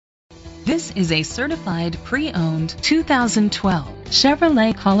This is a certified pre-owned 2012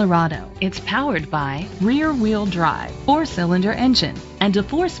 Chevrolet Colorado. It's powered by rear-wheel drive, 4-cylinder engine, and a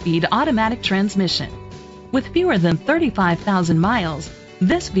 4-speed automatic transmission. With fewer than 35,000 miles,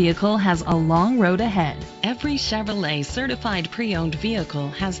 this vehicle has a long road ahead. Every Chevrolet certified pre-owned vehicle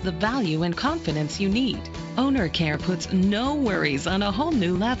has the value and confidence you need. Owner Care puts no worries on a whole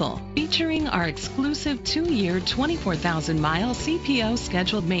new level, featuring our exclusive 2-year, 24,000-mile CPO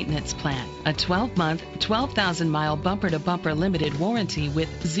scheduled maintenance plan, a 12-month, 12,000-mile bumper-to-bumper limited warranty with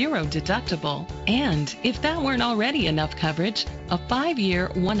 0 deductible, and if that weren't already enough coverage, a 5-year,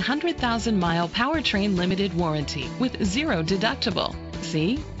 100,000-mile powertrain limited warranty with 0 deductible.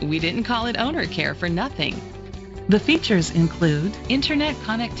 See, we didn't call it Owner Care for nothing. The features include internet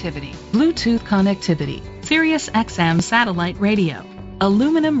connectivity, Bluetooth connectivity, Sirius XM satellite radio,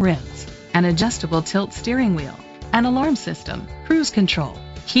 aluminum rims, an adjustable tilt steering wheel, an alarm system, cruise control,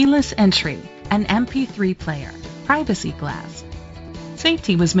 keyless entry, an MP3 player, privacy glass.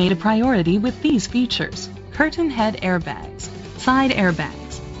 Safety was made a priority with these features: curtain head airbags, side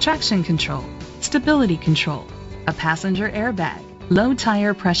airbags, traction control, stability control, a passenger airbag, low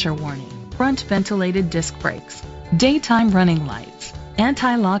tire pressure warning, front ventilated disc brakes, daytime running lights,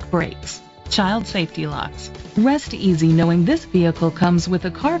 anti-lock brakes, child safety locks. Rest easy knowing this vehicle comes with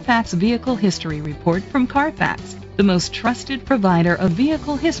a Carfax Vehicle History Report from Carfax, the most trusted provider of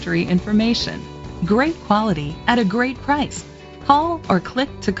vehicle history information. Great quality at a great price. Call or click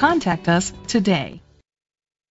to contact us today.